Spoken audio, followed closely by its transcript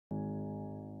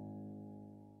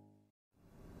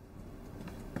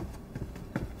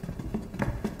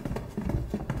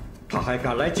他还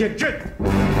敢来见朕？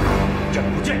朕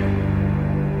不见。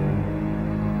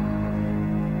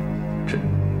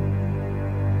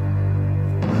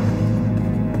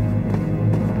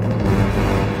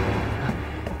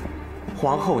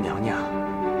皇后娘娘，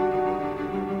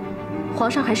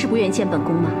皇上还是不愿意见本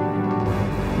宫吗？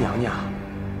娘娘，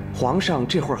皇上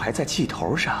这会儿还在气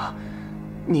头上，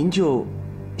您就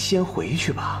先回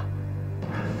去吧。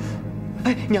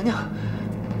哎，娘娘，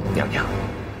娘娘，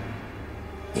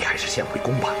你还是先回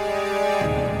宫吧。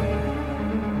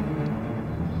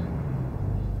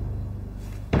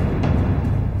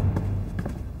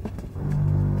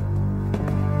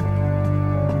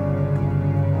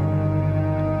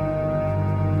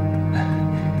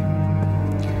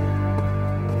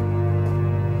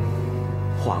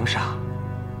皇上，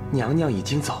娘娘已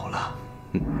经走了。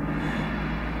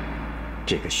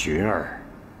这个寻儿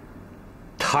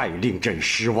太令朕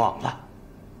失望了。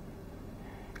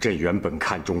朕原本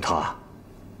看中她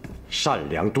善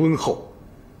良敦厚，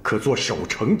可做守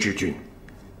城之君，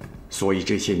所以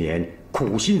这些年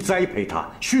苦心栽培她、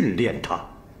训练她。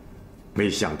没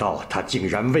想到她竟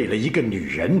然为了一个女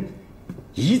人，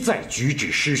一再举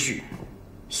止失序，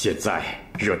现在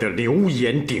惹得流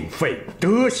言鼎沸，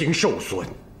德行受损。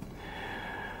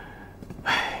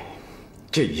唉，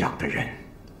这样的人，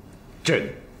朕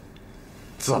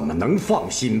怎么能放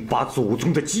心把祖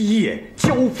宗的基业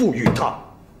交付于他？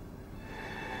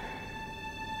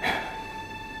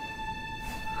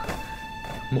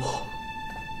母后，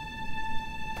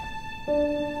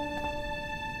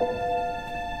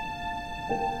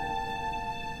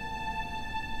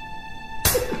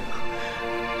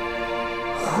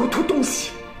糊涂东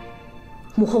西！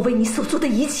母后为你所做的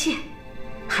一切，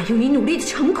还有你努力的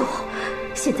成果，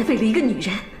现在为了一个女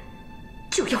人，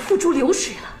就要付诸流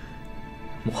水了。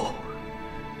母后，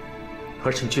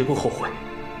儿臣绝不后悔。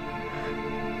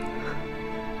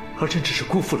儿臣只是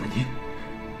辜负了您。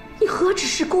你何止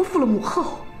是辜负了母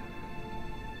后，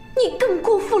你更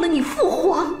辜负了你父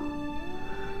皇。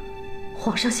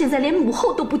皇上现在连母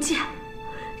后都不见，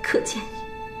可见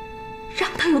你让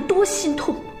他有多心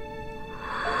痛。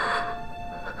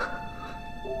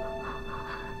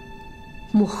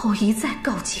母后一再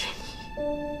告诫你，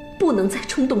不能再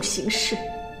冲动行事。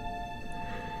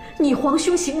你皇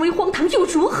兄行为荒唐又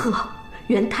如何？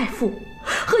袁太傅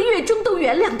和岳征都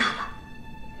原谅他了，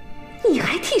你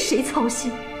还替谁操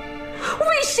心？为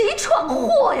谁闯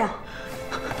祸呀？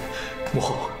母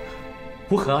后，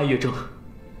我很爱岳征，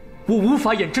我无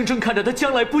法眼睁睁看着他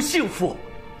将来不幸福。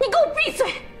你给我闭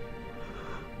嘴！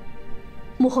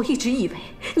母后一直以为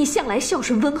你向来孝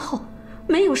顺温厚，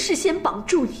没有事先绑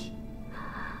住你，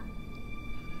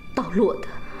倒落得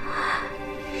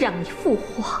让你父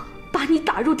皇把你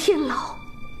打入天牢。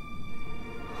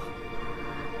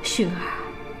薰儿，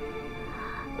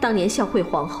当年孝惠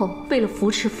皇后为了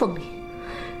扶持凤翎，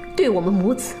对我们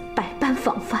母子百般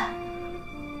防范，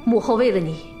母后为了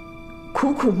你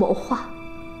苦苦谋划，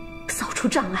扫除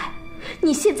障碍，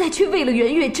你现在却为了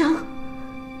袁月征，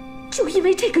就因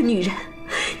为这个女人，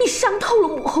你伤透了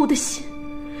母后的心，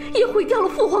也毁掉了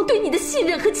父皇对你的信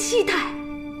任和期待。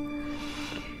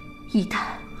一旦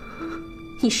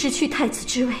你失去太子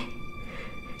之位，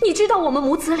你知道我们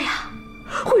母子俩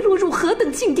会落入何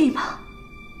等境地吗？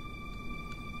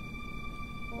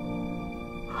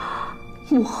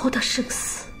母后的生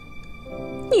死，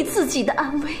你自己的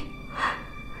安危，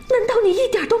难道你一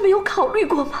点都没有考虑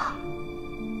过吗？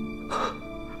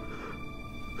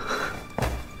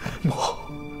母后，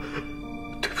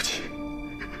对不起，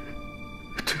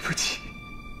对不起。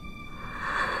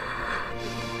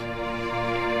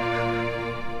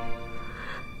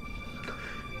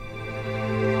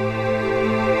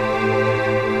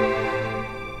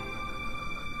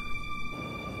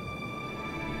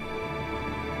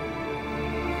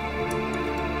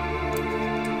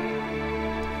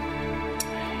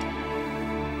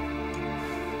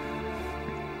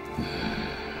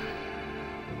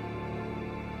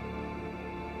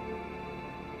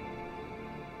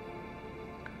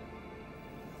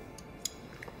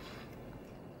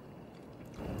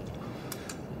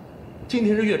今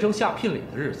天是岳征下聘礼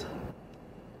的日子，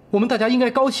我们大家应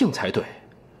该高兴才对，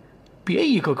别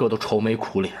一个个都愁眉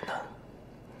苦脸的。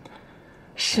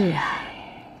是啊，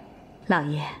老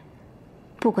爷，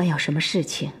不管有什么事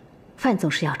情，饭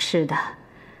总是要吃的，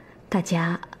大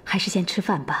家还是先吃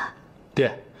饭吧。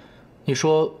爹，你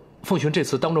说凤寻这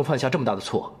次当众犯下这么大的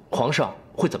错，皇上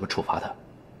会怎么处罚他？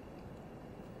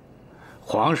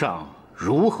皇上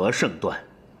如何胜断，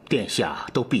殿下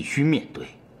都必须面对。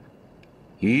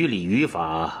于理于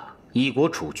法，一国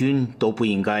储君都不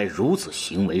应该如此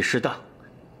行为失当。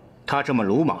他这么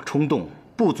鲁莽冲动，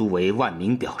不足为万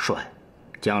民表率，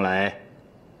将来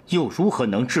又如何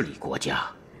能治理国家？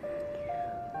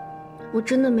我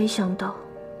真的没想到，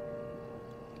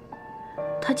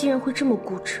他竟然会这么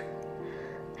固执。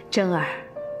真儿，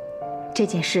这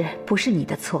件事不是你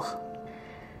的错，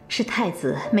是太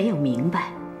子没有明白，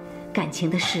感情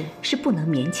的事是不能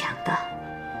勉强的。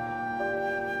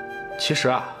其实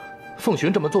啊，凤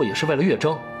寻这么做也是为了月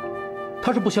征，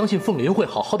他是不相信凤林会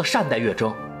好好的善待月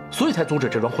征，所以才阻止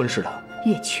这桩婚事的。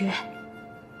月缺，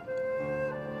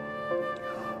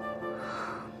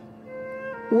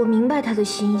我明白他的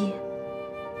心意，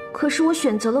可是我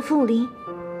选择了凤林，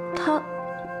他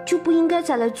就不应该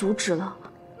再来阻止了。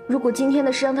如果今天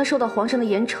的事让他受到皇上的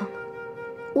严惩，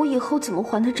我以后怎么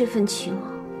还他这份情啊？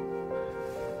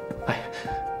哎，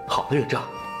好的，月征，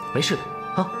没事的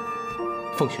啊，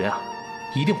凤寻啊，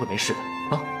一定会没事的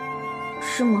啊。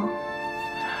是吗？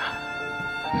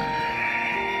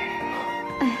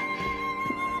哎，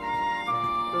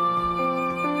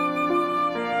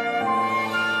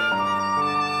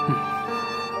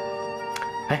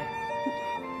哎，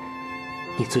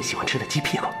你最喜欢吃的鸡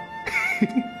屁股。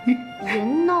别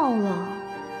闹了，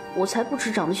我才不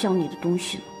吃长得像你的东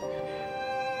西呢。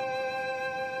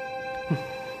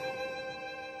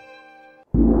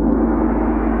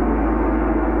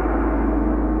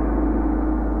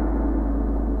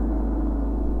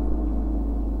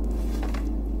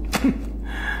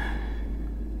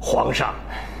皇上，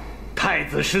太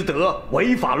子失德，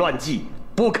违法乱纪，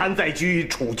不堪再居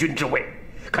储君之位，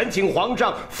恳请皇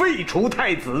上废除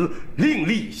太子，另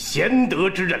立贤德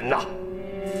之人呐。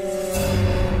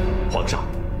皇上，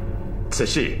此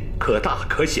事可大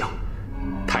可小。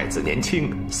太子年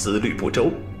轻，思虑不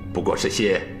周，不过是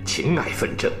些情爱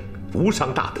纷争，无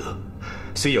伤大德。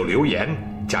虽有流言，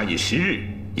假以时日，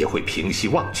也会平息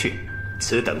忘却。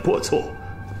此等过错，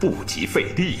不及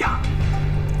费力呀。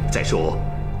再说，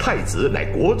太子乃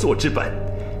国祚之本，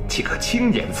岂可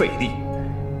轻言费力？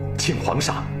请皇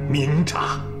上明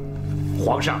察。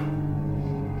皇上，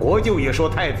国舅也说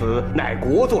太子乃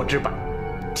国祚之本。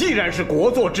既然是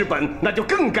国祚之本，那就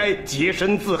更该洁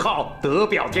身自好，德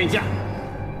表天下。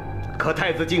可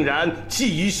太子竟然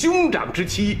系于兄长之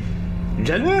妻，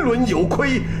人伦有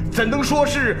亏，怎能说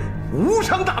是无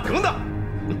伤大德呢？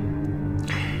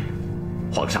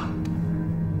皇上，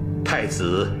太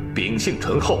子秉性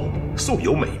醇厚，素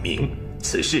有美名，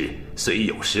此事虽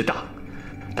有失当，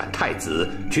但太子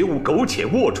绝无苟且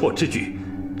龌龊之举，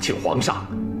请皇上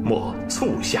莫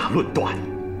促下论断。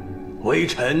微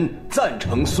臣赞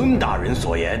成孙大人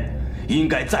所言，应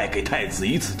该再给太子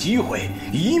一次机会，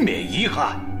以免遗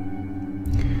憾。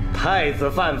太子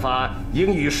犯法，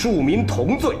应与庶民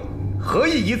同罪，何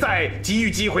以一再给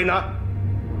予机会呢？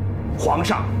皇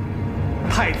上，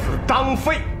太子当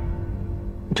废。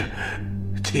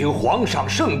请皇上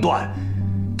圣断，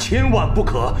千万不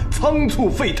可仓促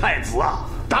废太子啊！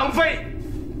当废，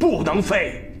不能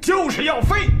废，就是要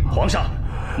废。皇上，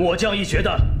末将亦觉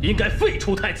得应该废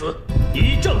除太子，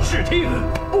以正视听。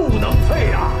不能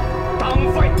废啊！当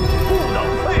废，不能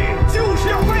废，就是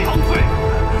要废。当废！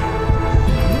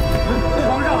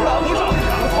皇上，皇上，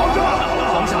皇上，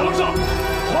皇上，皇上，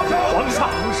皇上，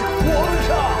皇上，皇上！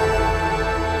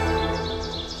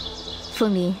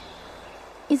凤林，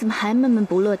你怎么还闷闷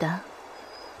不乐的？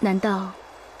难道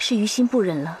是于心不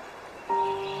忍了？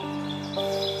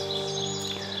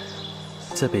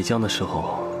在北疆的时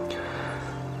候，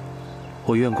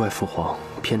我怨怪父皇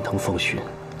偏疼凤寻，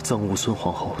憎恶孙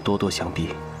皇后咄咄相逼，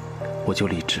我就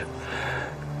立志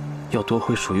要夺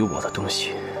回属于我的东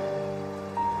西。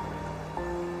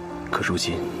可如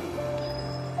今，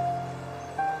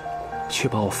却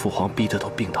把我父皇逼得都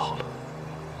病倒了。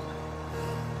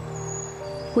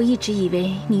我一直以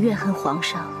为你怨恨皇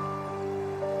上，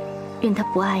怨他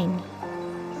不爱你，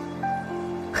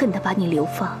恨他把你流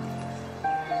放。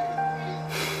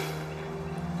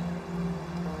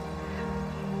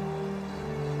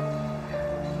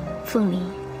凤林，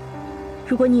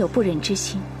如果你有不忍之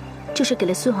心，就是给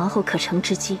了孙皇后可乘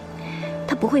之机，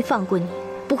她不会放过你，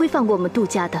不会放过我们杜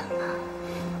家的。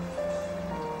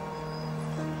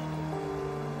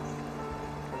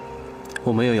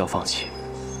我没有要放弃，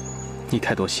你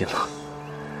太多心了。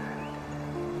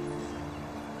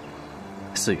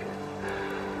思雨，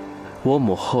我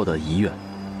母后的遗愿，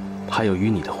还有与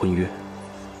你的婚约，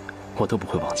我都不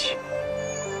会忘记。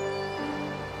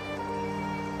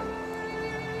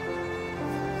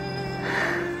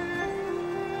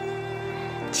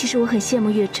其实我很羡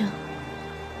慕月正，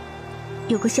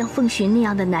有个像凤寻那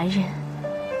样的男人，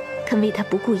肯为她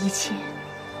不顾一切。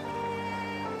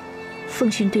凤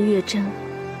寻对月正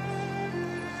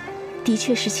的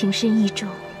确是情深意重。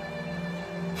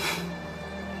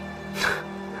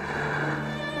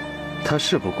他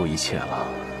是不顾一切了，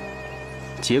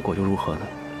结果又如何呢？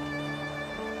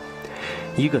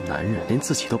一个男人连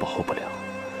自己都保护不了，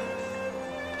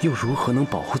又如何能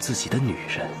保护自己的女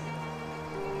人？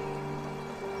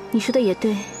你说的也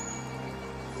对，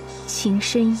情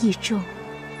深意重。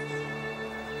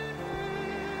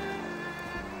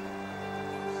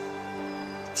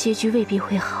结局未必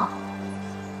会好。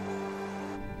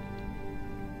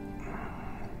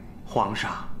皇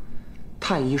上，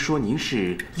太医说您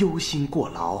是忧心过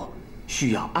劳，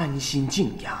需要安心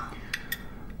静养。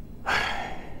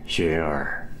雪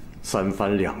儿3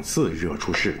番2次惹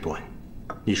出事端，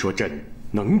你说朕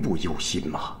能不忧心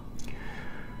吗？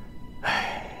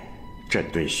朕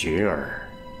对雪儿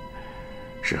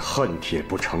是恨铁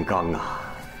不成钢啊！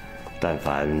但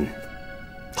凡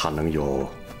他能有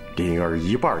灵儿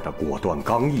一半的果断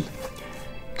刚毅，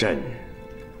朕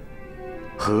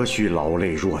何须劳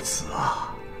累若此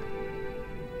啊？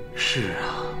是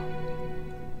啊。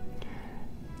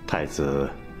太子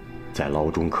在牢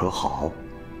中可好？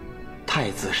太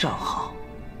子尚好。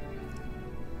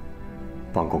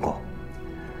王公公，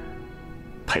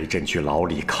陪朕去牢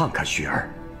里看看雪儿。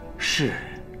是。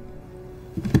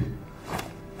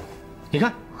你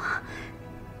看，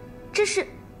这是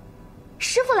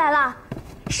师傅来了。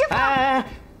师傅，哎，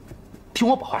听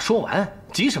我把话说完，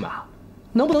急什么啊？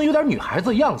能不能有点女孩子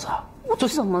的样子？我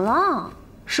怎么了？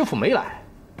师傅没来。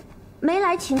没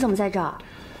来，请怎么在这儿？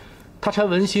他差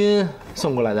文心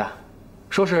送过来的，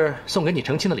说是送给你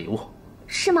成亲的礼物。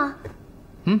是吗？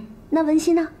嗯。那文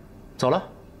心呢？走了。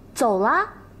走了？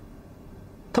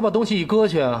他把东西一搁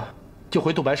下，就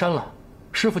回杜白山了。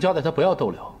师傅交代他不要逗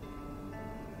留。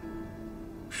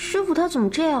师傅他怎么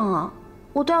这样啊？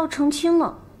我都要成亲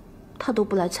了，他都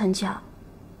不来参加。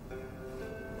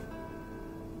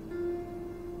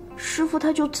师傅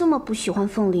他就这么不喜欢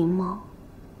凤玲吗？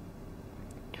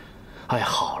哎，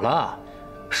好了，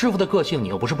师傅的个性你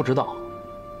又不是不知道，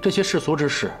这些世俗之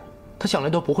事，他向来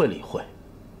都不会理会。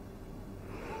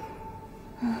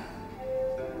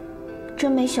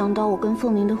真没想到我跟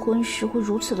凤玲的婚事会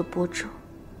如此的波折。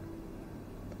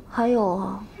还有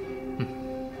啊，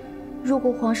如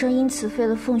果皇上因此废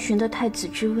了凤寻的太子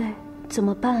之位，怎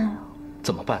么办啊？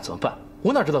怎么办？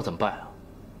我哪知道怎么办啊？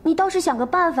你倒是想个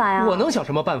办法呀！我能想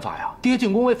什么办法呀？爹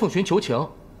进宫为凤寻求情，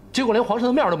结果连皇上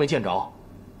的面都没见着，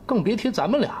更别提咱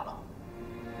们俩了。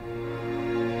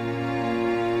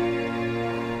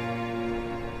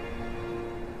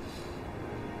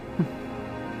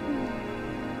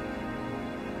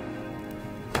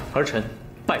儿臣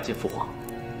拜见父皇。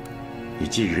你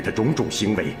近日的种种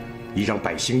行为，已让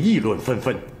百姓议论纷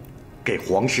纷，给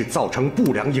皇室造成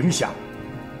不良影响。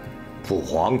父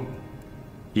皇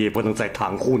也不能再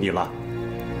袒护你了。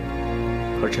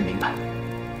儿臣明白，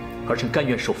儿臣甘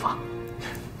愿受罚。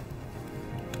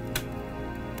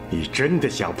你真的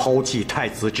想抛弃太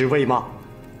子之位吗？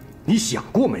你想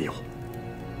过没有？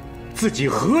自己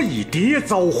何以迭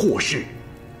遭祸事？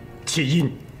其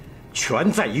因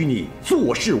全在于你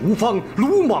做事无方，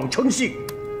鲁莽成性。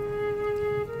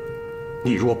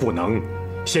你若不能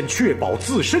先确保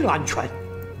自身安全，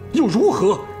又如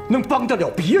何能帮得了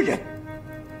别人？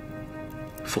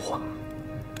父皇，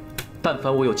但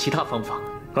凡我有其他方法，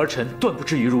儿臣断不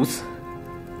至于如此。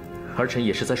儿臣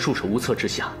也是在束手无策之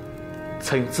下，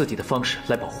才用自己的方式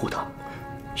来保护他。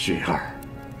雪儿，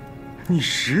你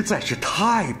实在是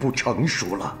太不成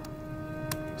熟了。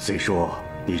虽说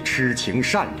你痴情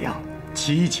善良，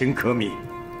其情可悯，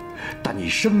但你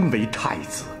身为太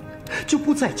子，就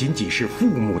不再仅仅是父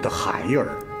母的孩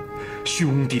儿，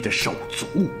兄弟的手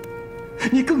足，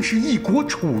你更是一国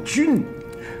储君，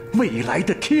未来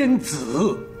的天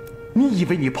子。你以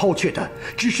为你抛却的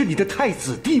只是你的太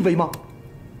子地位吗？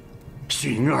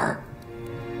寻儿，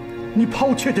你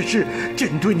抛却的是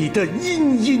朕对你的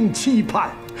殷殷期盼，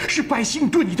是百姓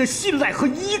对你的信赖和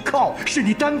依靠，是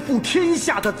你担负天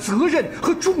下的责任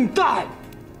和重担。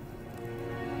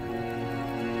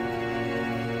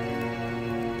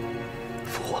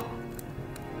父皇，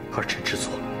儿臣知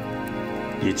错。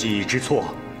你既已知错，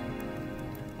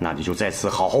那你就在此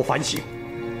好好反省，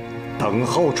等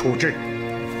候处置。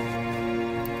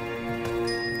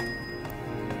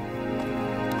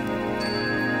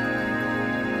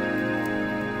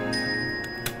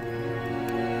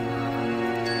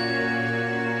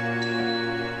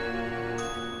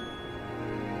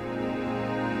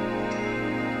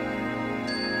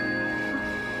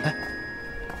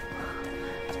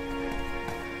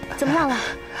怎么样了？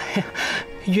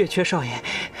月缺少爷，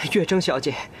月征小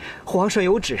姐，皇上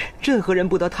有旨，任何人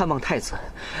不得探望太子。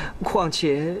况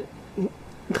且，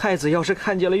太子要是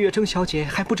看见了月征小姐，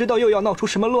还不知道又要闹出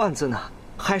什么乱子呢。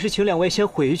还是请两位先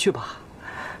回去吧。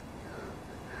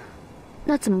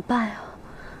那怎么办啊？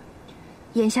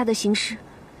眼下的形势，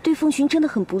对奉勋真的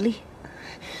很不利。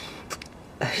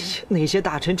哎呀，那些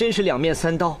大臣真是两面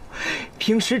三刀，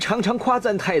平时常常夸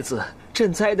赞太子，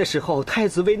赈灾的时候，太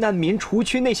子为难民除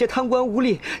去那些贪官污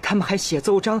吏，他们还写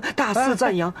奏章大肆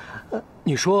赞扬。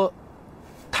你说，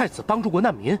太子帮助过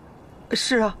难民？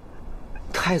是啊，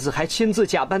太子还亲自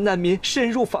假扮难民深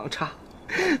入访查，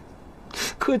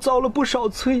可遭了不少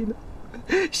罪呢。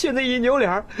现在一扭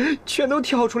脸，全都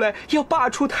跳出来要罢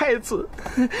黜太子。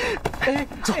哎，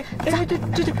走，哎，这，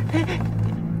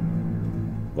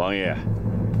王爷，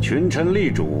群臣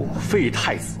力主废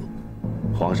太子，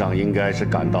皇上应该是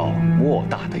感到莫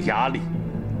大的压力，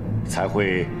才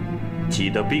会急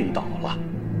得病倒了。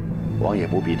王爷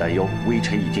不必担忧，微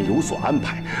臣已经有所安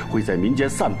排，会在民间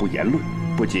散布言论，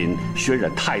不仅渲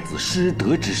染太子失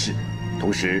德之事，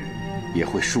同时也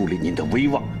会树立您的威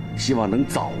望，希望能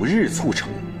早日促成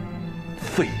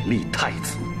废立太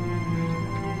子。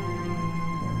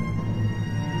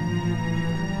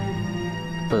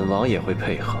本王也会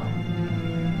配合。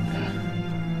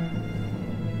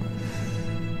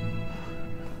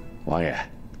王爷，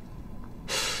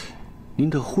您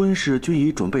的婚事均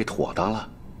已准备妥当了。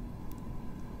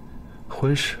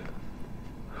婚事，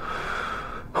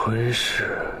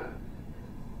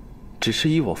只是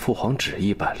依我父皇旨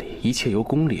意办理，一切由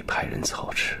宫里派人操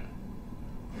持。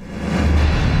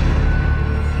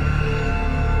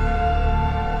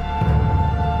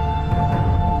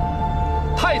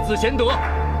太子贤德，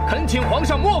恳请皇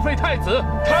上莫废太子。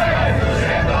太子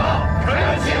贤德，恳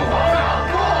请皇上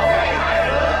莫废太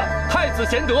子。太子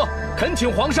贤德，恳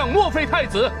请皇上莫废太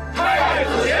子。太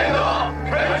子贤德，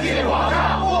恳请皇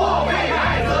上莫废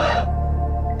太子。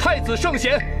太子圣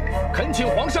贤，恳请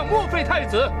皇上莫废太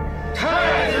子。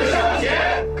太子圣贤，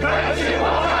恳请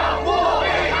皇上莫废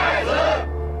太子。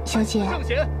小姐，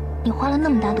你花了那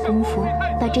么大的功夫，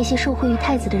把这些受贿于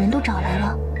太子的人都找来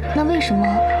了，那为什么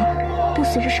不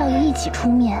随着少爷一起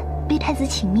出面为太子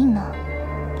请命呢？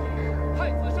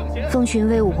奉勋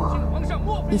为我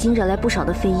已经惹来不少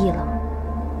的非议了，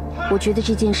我觉得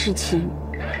这件事情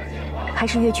还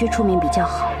是月缺出面比较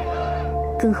好，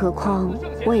更何况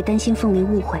我也担心凤鸣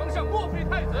误会。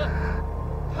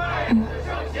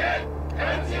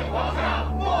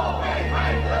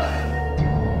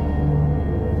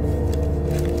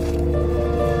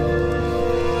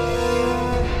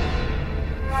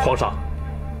皇上，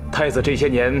太子这些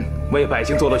年为百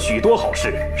姓做了许多好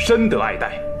事，深得爱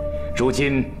戴。如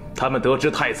今他们得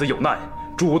知太子有难，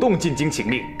主动进京请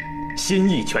命，心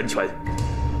意全，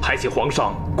还请皇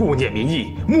上顾念民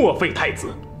意，莫废太子。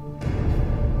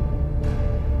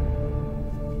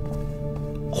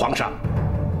皇上，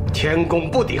天公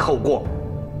不抵后过。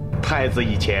太子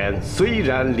以前虽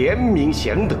然怜民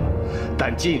贤德，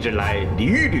但近日来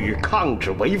屡屡抗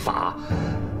旨违法，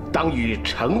当予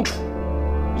惩处，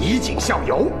以儆效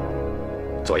尤。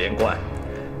左言官，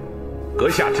阁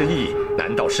下之意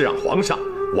难道是让皇上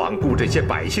罔顾这些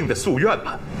百姓的夙愿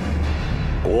吗？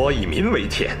国以民为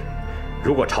天，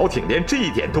如果朝廷连这一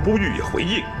点都不予以回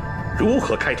应，如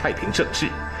何开太平盛世？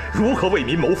如何为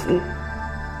民谋福？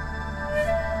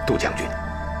杜将军，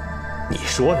你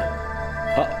说呢？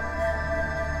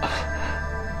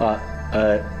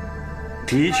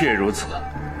的确如此，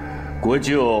国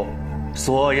舅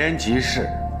所言极是。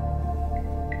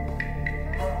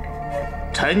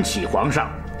臣启皇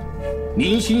上，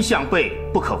民心向背，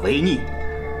不可违逆。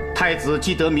太子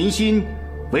既得民心，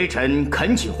微臣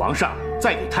恳请皇上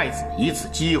再给太子一次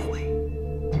机会。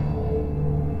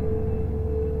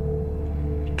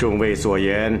众位所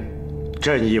言，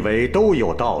朕以为都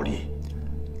有道理，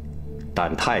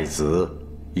但太子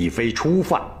已非初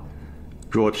犯，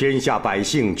若天下百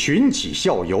姓群起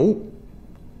效尤，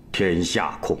天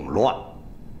下恐乱。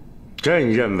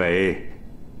朕认为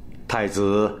太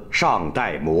子尚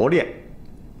待磨练，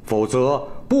否则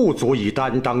不足以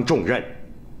担当重任。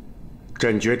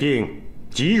朕决定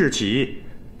即日起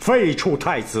废黜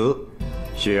太子，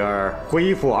雪儿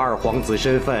恢复二皇子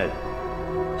身份，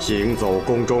行走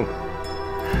宫中。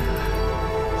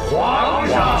皇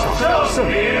上圣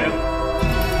明。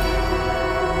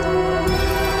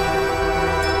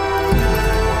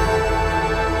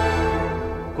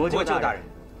国舅大人，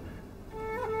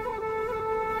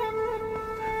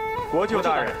国舅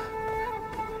大人，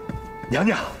娘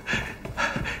娘，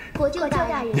国舅大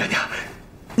人，娘娘，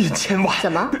您千万……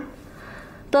怎么？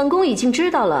本宫已经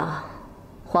知道了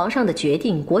皇上的决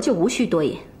定，国舅无需多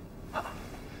言。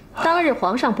当日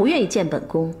皇上不愿意见本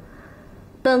宫，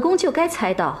本宫就该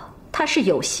猜到他是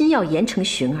有心要严惩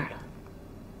寻儿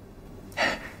了。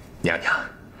娘娘，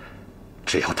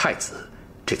只要太子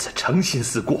这次诚心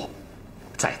思过，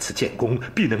再次建功，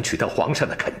必能取得皇上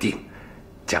的肯定。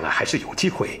将来还是有机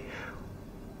会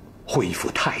恢复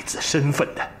太子身份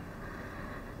的。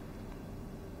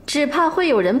只怕会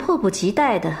有人迫不及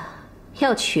待的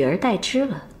要取而代之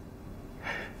了。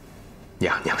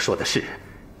娘娘说的是，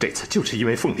这次就是因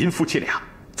为凤林夫妻俩，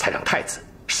才让太子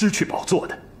失去宝座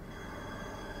的。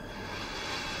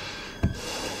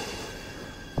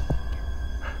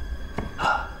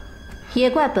也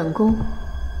怪本宫，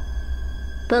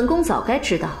本宫早该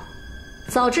知道，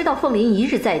早知道凤林一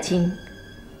日在京，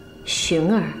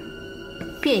寻儿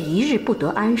便一日不得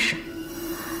安生，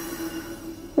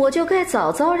我就该早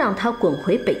早让他滚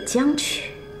回北疆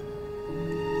去。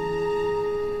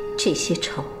这些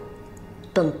仇，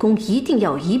本宫一定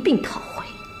要一并讨回。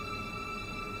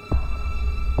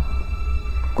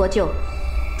国舅，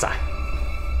在。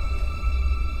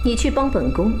你去帮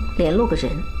本宫联络个人。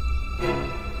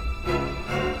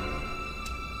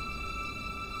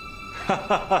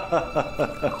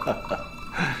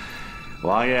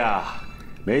王爷啊，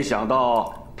没想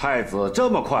到太子这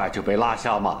么快就被拉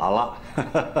下马了。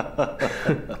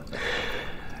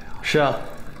是啊，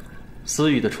思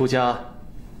雨的出家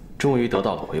终于得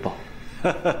到了回报。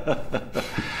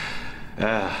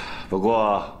哎，不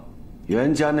过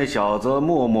袁家那小子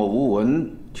默默无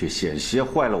闻，却险些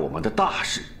坏了我们的大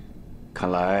事。看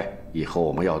来以后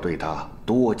我们要对他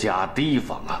多加提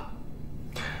防啊。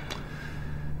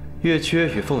月缺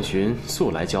与凤寻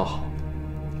素来交好，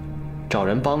找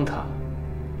人帮他，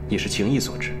也是情义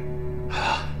所致。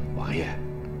啊，王爷，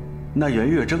那袁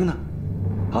月征呢？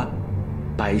啊，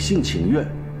百姓请愿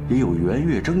也有袁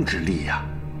月征之力呀，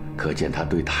可见他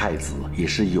对太子也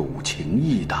是有情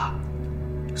义的。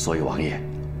所以王爷，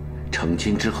成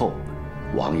亲之后，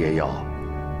王爷要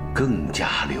更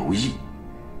加留意，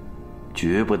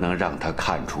绝不能让他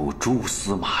看出蛛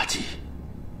丝马迹。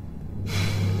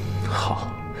好。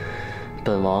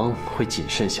本王会谨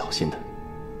慎小心的。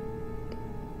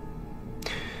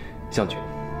将军，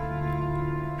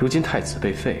如今太子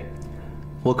被废，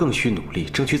我更需努力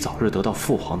争取早日得到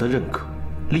父皇的认可，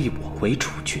立我为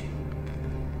储君。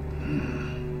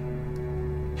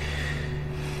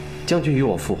将军与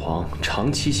我父皇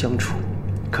长期相处，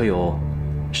可有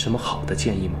什么好的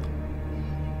建议吗？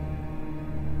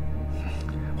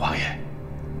王爷，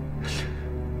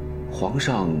皇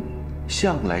上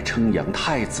向来称扬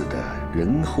太子的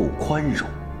仁厚宽容。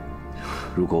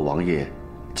如果王爷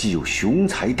既有雄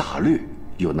才大略，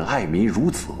又能爱民如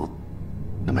子，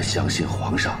那么相信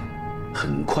皇上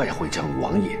很快会将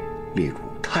王爷列入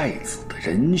太子的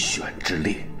人选之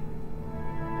列。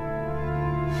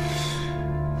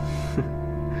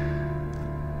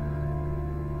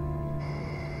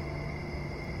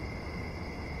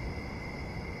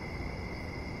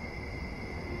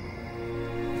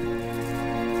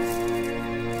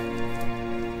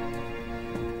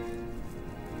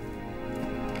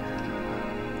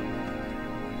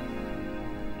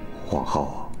皇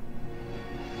后，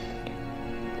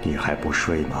你还不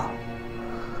睡吗？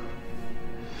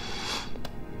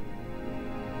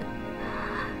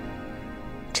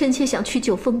臣妾想去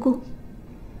九峰宫，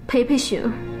陪陪寻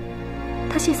儿。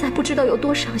她现在不知道有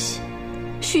多伤心，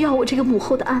需要我这个母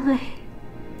后的安慰。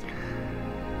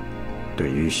对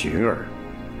于寻儿，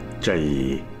朕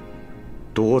已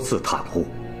多次袒护。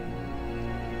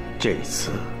这一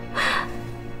次，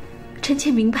臣妾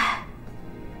明白。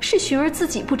是寻儿自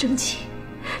己不争气，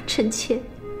臣妾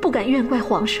不敢怨怪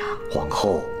皇上。皇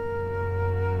后，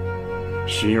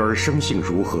寻儿生性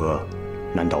如何，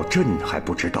难道朕还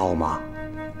不知道吗？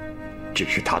只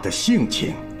是她的性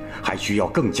情还需要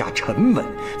更加沉稳，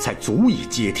才足以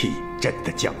接替朕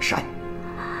的江山。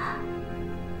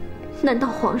难道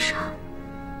皇上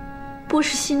不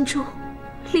是心中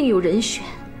另有人选，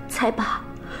才把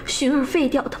寻儿废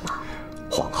掉的吗？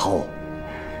皇后，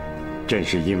朕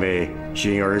是因为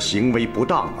寻儿行为不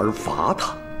当而罚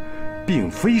他，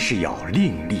并非是要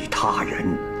另立他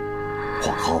人。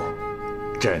皇后，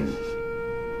朕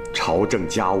朝政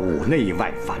家务内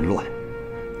外烦乱，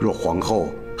若皇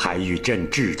后还与朕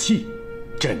置气，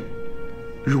朕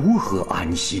如何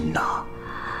安心呢？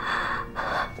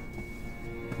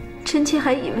臣妾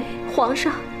还以为皇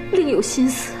上另有心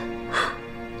思，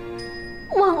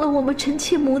忘了我们臣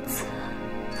妾母子。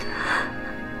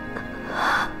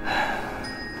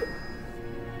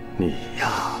你呀，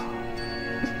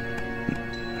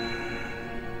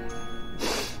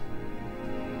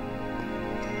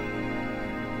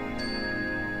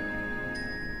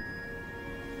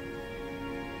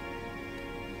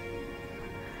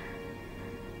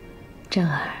珍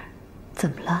儿，怎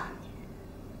么了？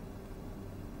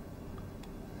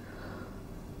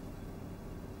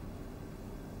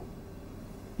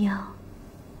娘，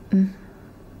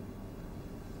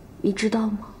你知道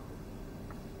吗？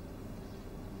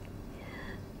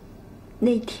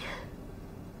那天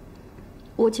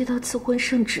我接到赐婚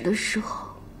圣旨的时候，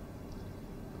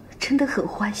真的很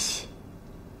欢喜，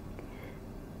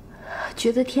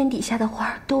觉得天底下的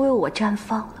花都为我绽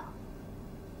放了。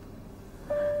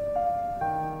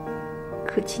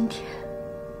可今天，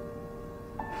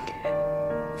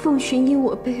凤寻因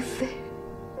我被废，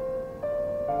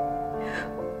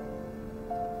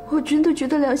我真的觉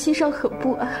得良心上很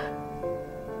不安。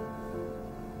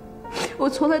我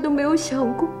从来都没有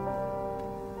想过，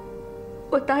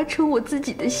我达成我自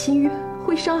己的心愿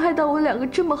会伤害到我2个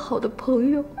这么好的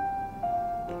朋友。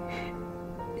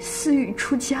思雨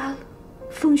出家了，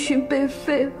凤寻被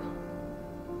废了，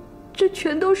这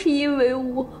全都是因为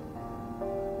我。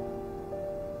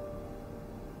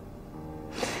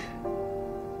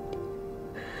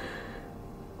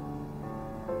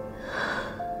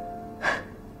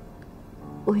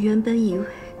我原本以为，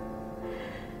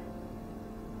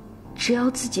只要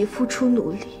自己付出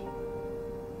努力，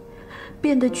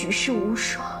变得举世无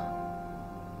双，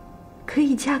可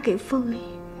以嫁给凤梨，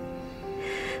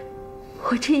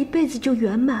我这一辈子就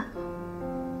圆满了。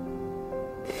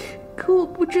可我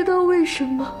不知道为什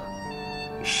么，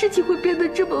事情会变得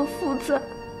这么复杂。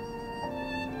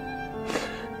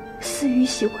思雨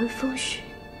喜欢凤寻，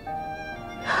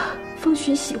凤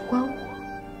寻喜欢我，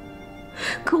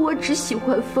可我只喜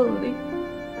欢凤梨。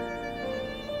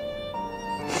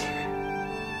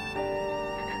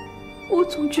我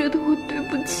总觉得我对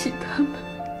不起他们。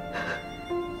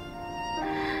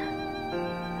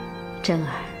真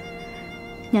儿，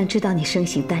娘知道你生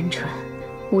性单纯，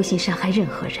无心伤害任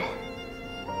何人。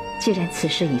既然此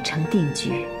事已成定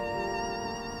局，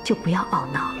就不要懊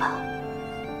恼了。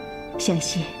相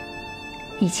信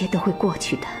一切都会过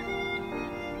去的。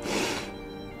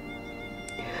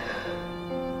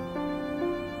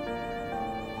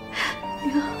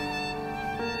娘，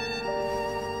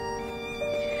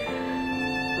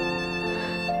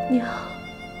娘，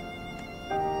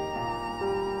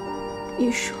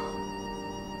你说，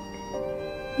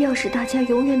要是大家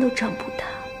永远都长不大，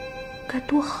该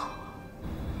多好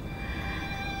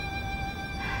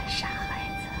啊！傻孩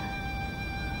子。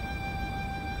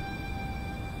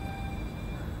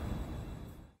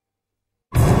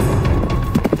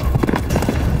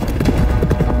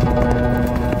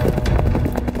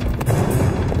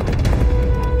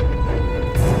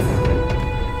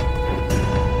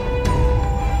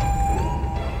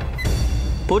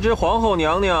不知皇后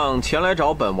娘娘前来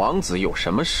找本王子有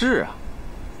什么事啊？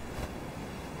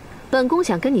本宫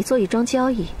想跟你做一桩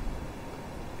交易。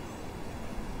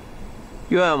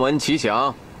愿闻其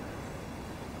详。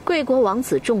贵国王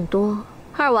子众多，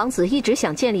二王子一直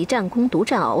想建立战功，独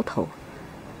占鳌头，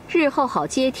日后好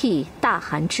接替大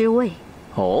汗之位。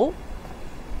哦，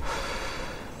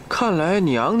看来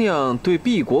娘娘对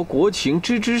敝国国情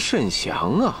知之甚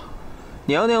详啊。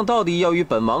娘娘到底要与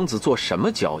本王子做什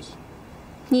么交易？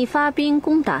你发兵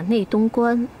攻打内东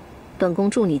关，本宫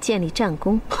助你建立战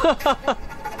功。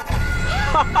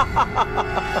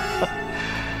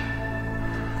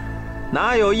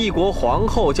哪有一国皇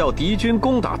后叫敌军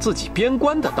攻打自己边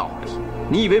关的道理？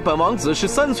你以为本王子是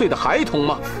3岁的孩童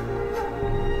吗？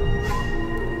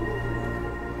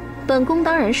本宫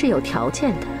当然是有条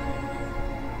件的，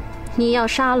你要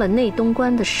杀了内东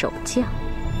关的守将。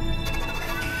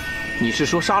你是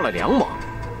说杀了梁王？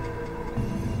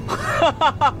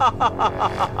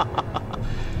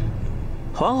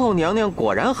皇后娘娘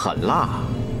果然狠辣。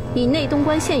以内东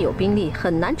关现有兵力，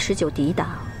很难持久抵挡。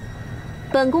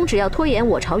本宫只要拖延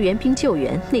我朝援兵救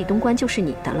援，内东关就是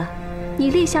你的了。你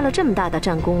立下了这么大的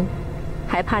战功，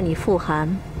还怕你父汗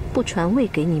不传位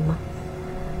给你吗？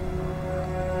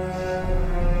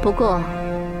不过，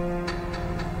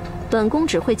本宫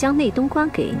只会将内东关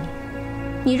给你。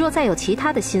你若再有其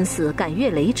他的心思，敢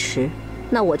越雷池，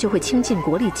那我就会倾尽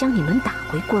国力将你们打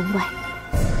回关外。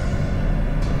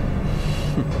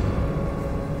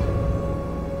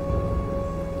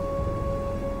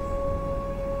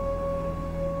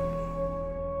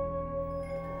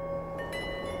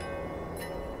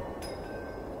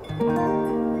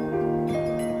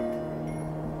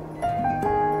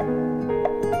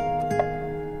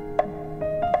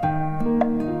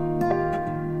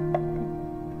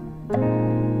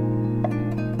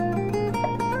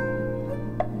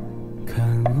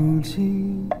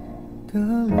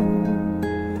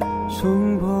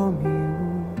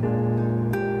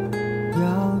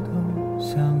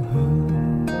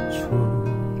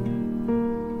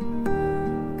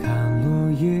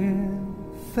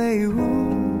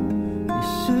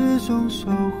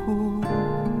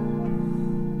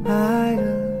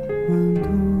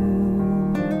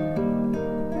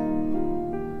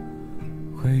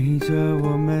着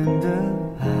我们的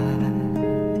爱。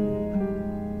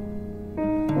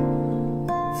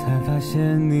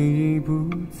你不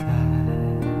在，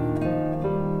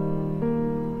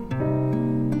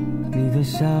你的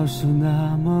笑是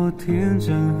那么天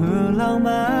真和浪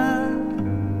漫，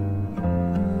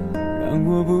让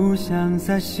我不想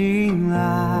再醒来。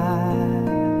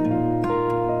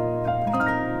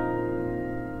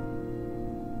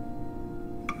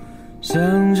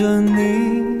想着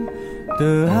你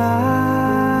的爱，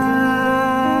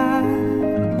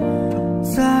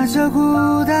在这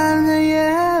孤单的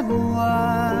夜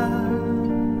晚，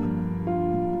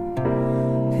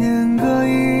天各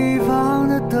一方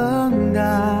的等待，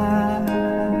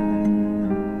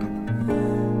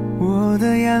我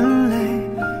的眼泪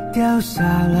掉下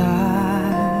来，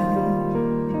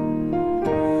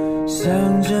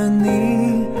想着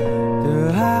你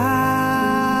的爱，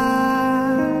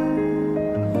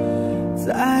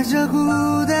在这孤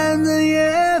单的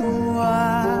夜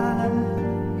晚，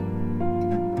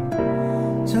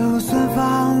就算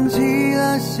放弃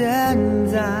了现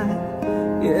在，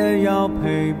也要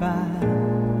陪伴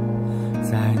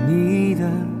在你的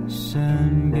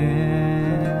身边。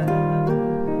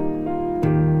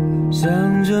想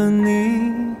着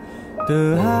你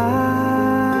的爱，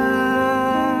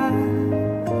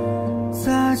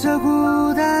在这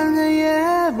孤单的夜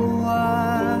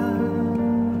晚，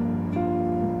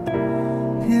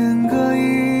天各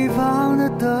一方的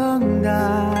等待，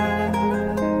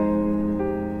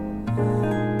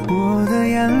我的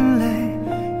眼泪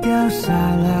掉下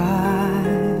来，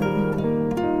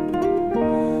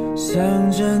想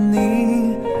着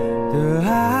你的爱，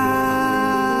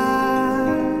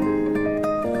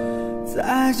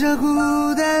在这孤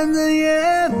单的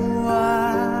夜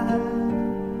晚，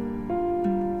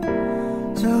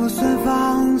就算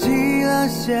放弃了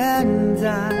现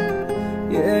在，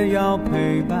也要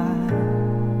陪伴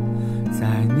在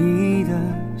你的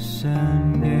身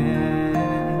边。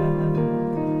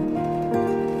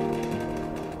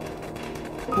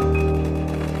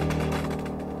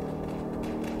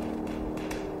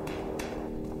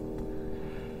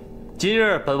今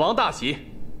日本王大喜，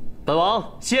本王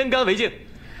先干为敬。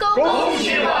恭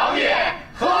喜王爷，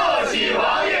贺喜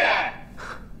王爷！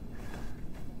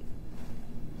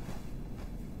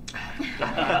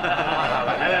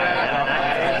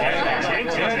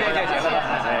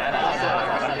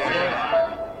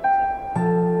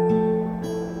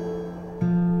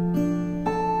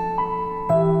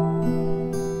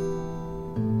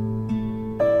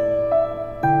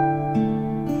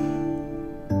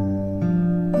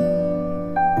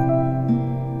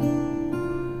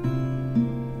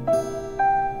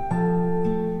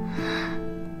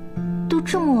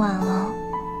这么晚了，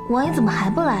王爷怎么还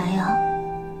不来呀？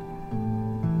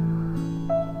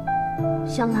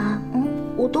香兰，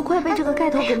我都快被这个盖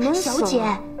头给闷死了。小姐，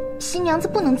新娘子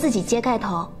不能自己揭盖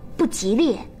头，不吉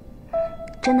利。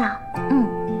真的？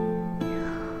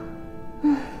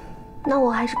那我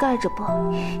还是盖着吧。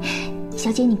小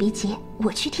姐你别急，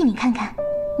我去替你看看。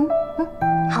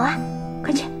好啊，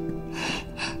快去。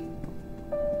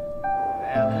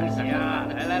哎呀，恭喜啊！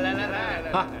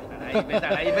来，啊！一杯，再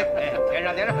来一杯，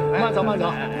哎，添上，慢走。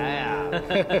哎呀，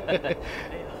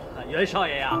袁少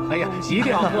爷呀，哎呀，一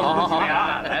定要好，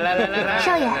来，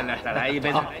少爷，再来一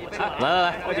杯，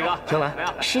来，过几个，行来，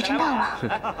时辰到了，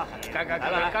干，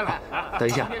等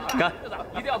一下，干，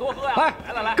一定要多喝呀！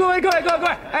来，各位，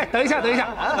哎，等一下，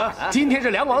今天是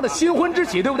梁王的新婚之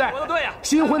喜，对不对？对呀，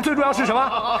新婚最重要是什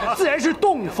么？自然是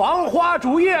洞房花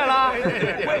烛夜了。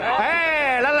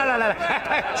哎，来，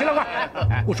哎，新郎官，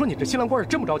我说你这新郎官是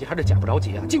真不着急还是假不着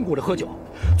急啊？净顾着喝酒，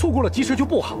错过了吉时就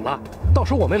不好了。到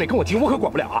时候我妹妹跟我急，我可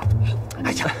管不了啊！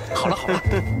哎呀，好了，快，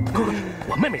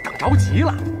我妹妹等着急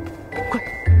了，快，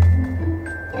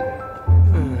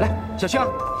来，小香。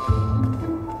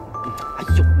哎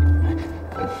呦，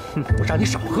我让你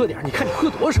少喝点，你看你喝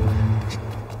多少。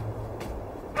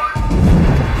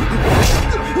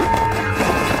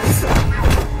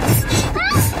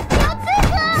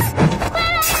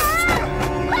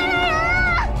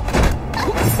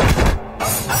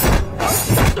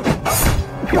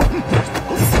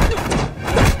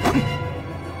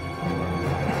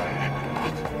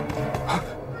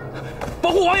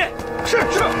王爷，是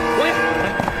王爷，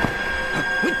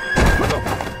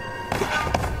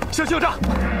小心有诈！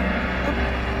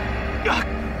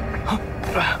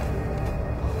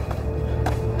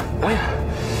王爷，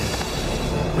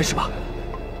没事吧？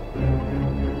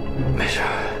没事。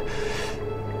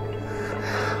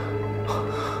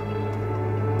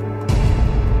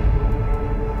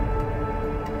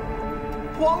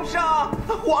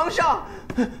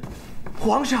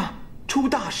皇上，出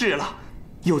大事了！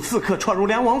有刺客闯入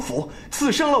梁王府，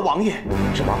刺伤了王爷。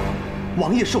什么？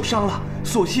王爷受伤了，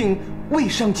所幸未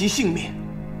伤及性命。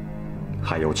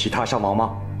还有其他伤亡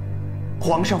吗？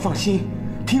皇上放心，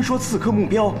听说刺客目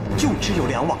标就只有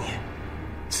梁王爷。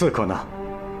刺客呢？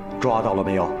抓到了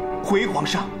没有？回皇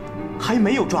上，还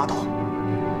没有抓到。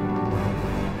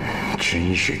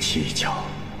真是蹊跷，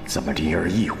怎么灵儿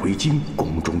一回京，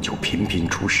宫中就频频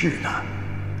出事呢？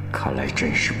看来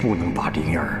真是不能把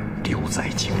灵儿留在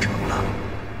京城了。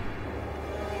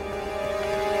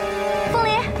凤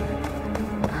梨，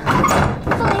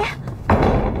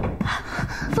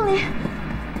凤梨，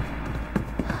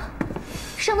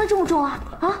伤得重不重啊？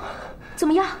啊，怎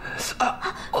么样？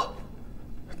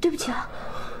对不起啊。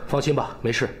放心吧，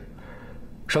没事。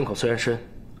伤口虽然深，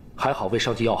还好未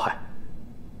伤及要害。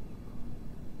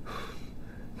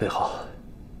魏浩，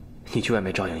你去外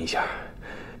面照应一下，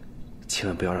千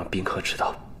万不要让宾客知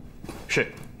道。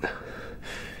是。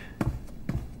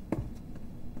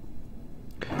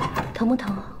疼不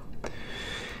疼？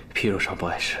皮肉伤不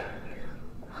碍事。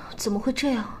怎么会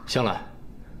这样？香兰，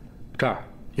这儿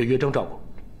有约征照顾，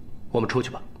我们出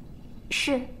去吧。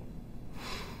是。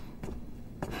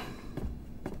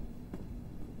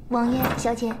王爷、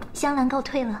小姐，香兰告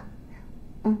退了。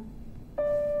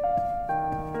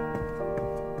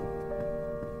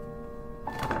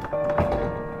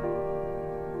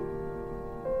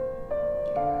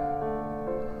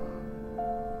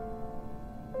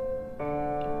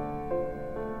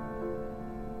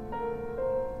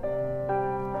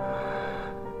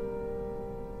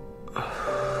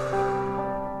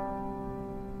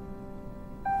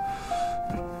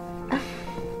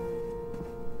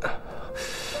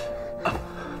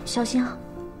小心啊！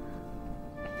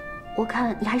我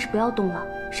看你还是不要动了，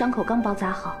伤口刚包扎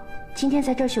好。今天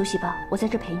在这儿休息吧，我在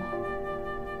这陪你。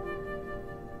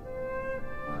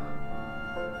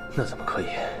那怎么可以？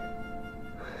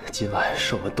今晚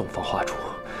寿纹洞房花烛，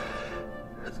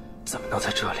怎么能在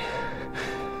这里？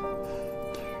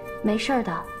没事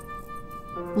的，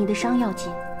你的伤要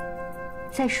紧。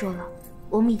再说了，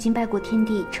我们已经拜过天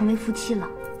地，成为夫妻了，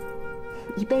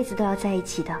一辈子都要在一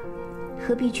起的。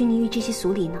何必拘泥于这些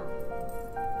俗礼呢？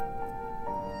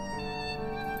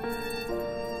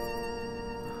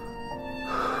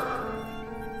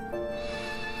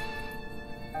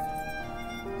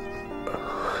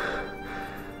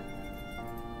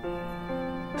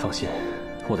放心，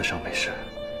我的伤没事。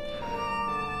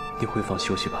你回房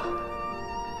休息吧，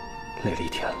累了一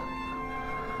天了。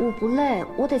我不累，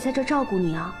我得在这照顾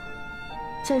你啊。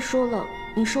再说了，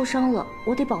你受伤了，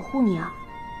我得保护你啊。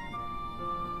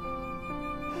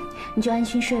你就安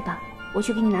心睡吧，我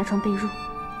去给你拿床被褥。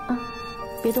啊，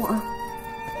别动啊。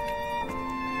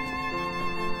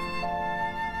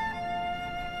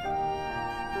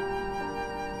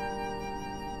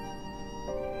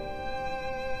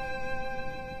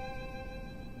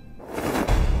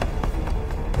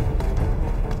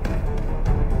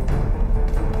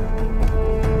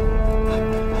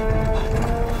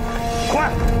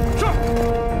快，是。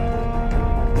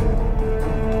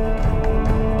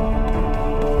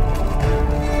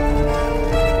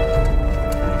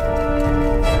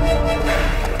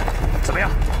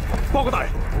报告大人，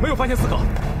没有发现刺客。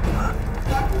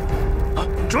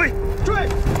追！追！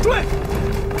追！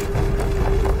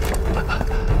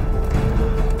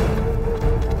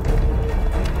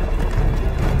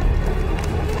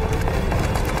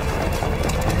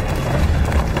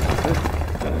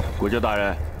国舅大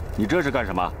人，你这是干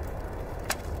什么？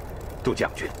杜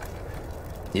将军，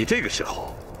你这个时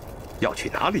候要去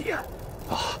哪里呀？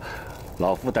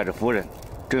老夫带着夫人，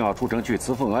正要出城去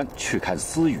慈凤庵去看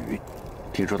思雨。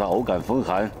听说他偶感风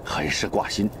寒，很是挂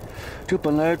心。这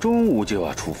本来中午就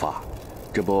要出发，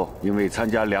这不因为参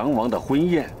加梁王的婚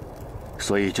宴，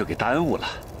所以就给耽误了。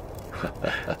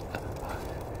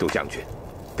杜将军，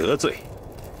得罪！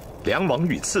梁王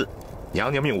遇刺，娘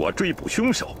娘命我追捕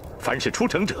凶手，凡是出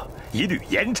城者一律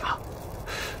严查。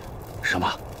什么？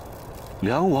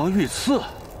梁王遇刺？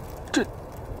这……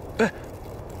哎，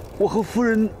我和夫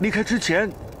人离开之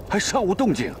前还尚无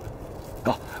动静。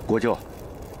啊，国舅。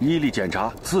依例检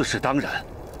查，自是当然。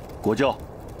国舅，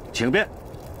请便。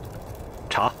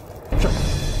查。是。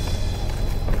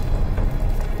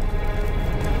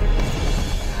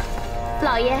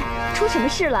老爷，出什么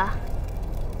事了？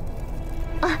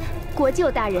啊，国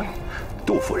舅大人。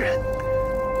杜夫人，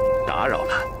打扰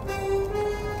了。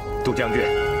杜将军，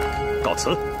告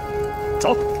辞。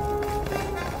走。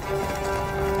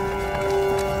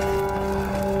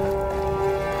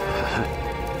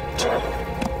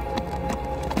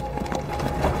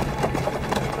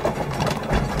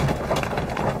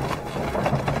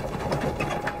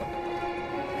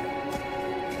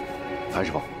韩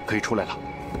师傅可以出来了。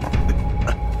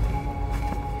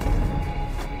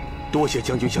多谢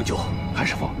将军相救。韩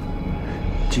师傅，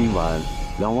今晚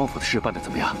梁王府的事办得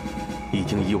怎么样？已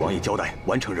经依王爷交代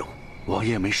完成任务。王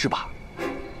爷没事吧？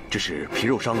只是皮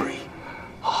肉伤而已。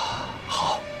啊，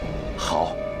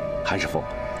好，韩师傅，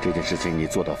这件事情你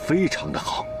做得非常的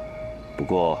好。不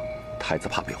过太子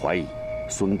怕被怀疑，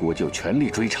孙国就全力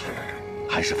追查。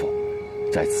韩师傅，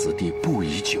在此地不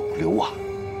宜久留啊。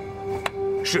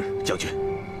是将军，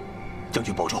将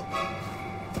军保重。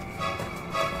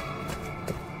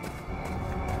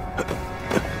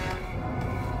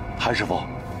韩师傅，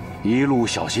一路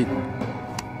小心。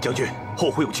将军，后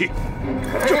会有期。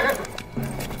这。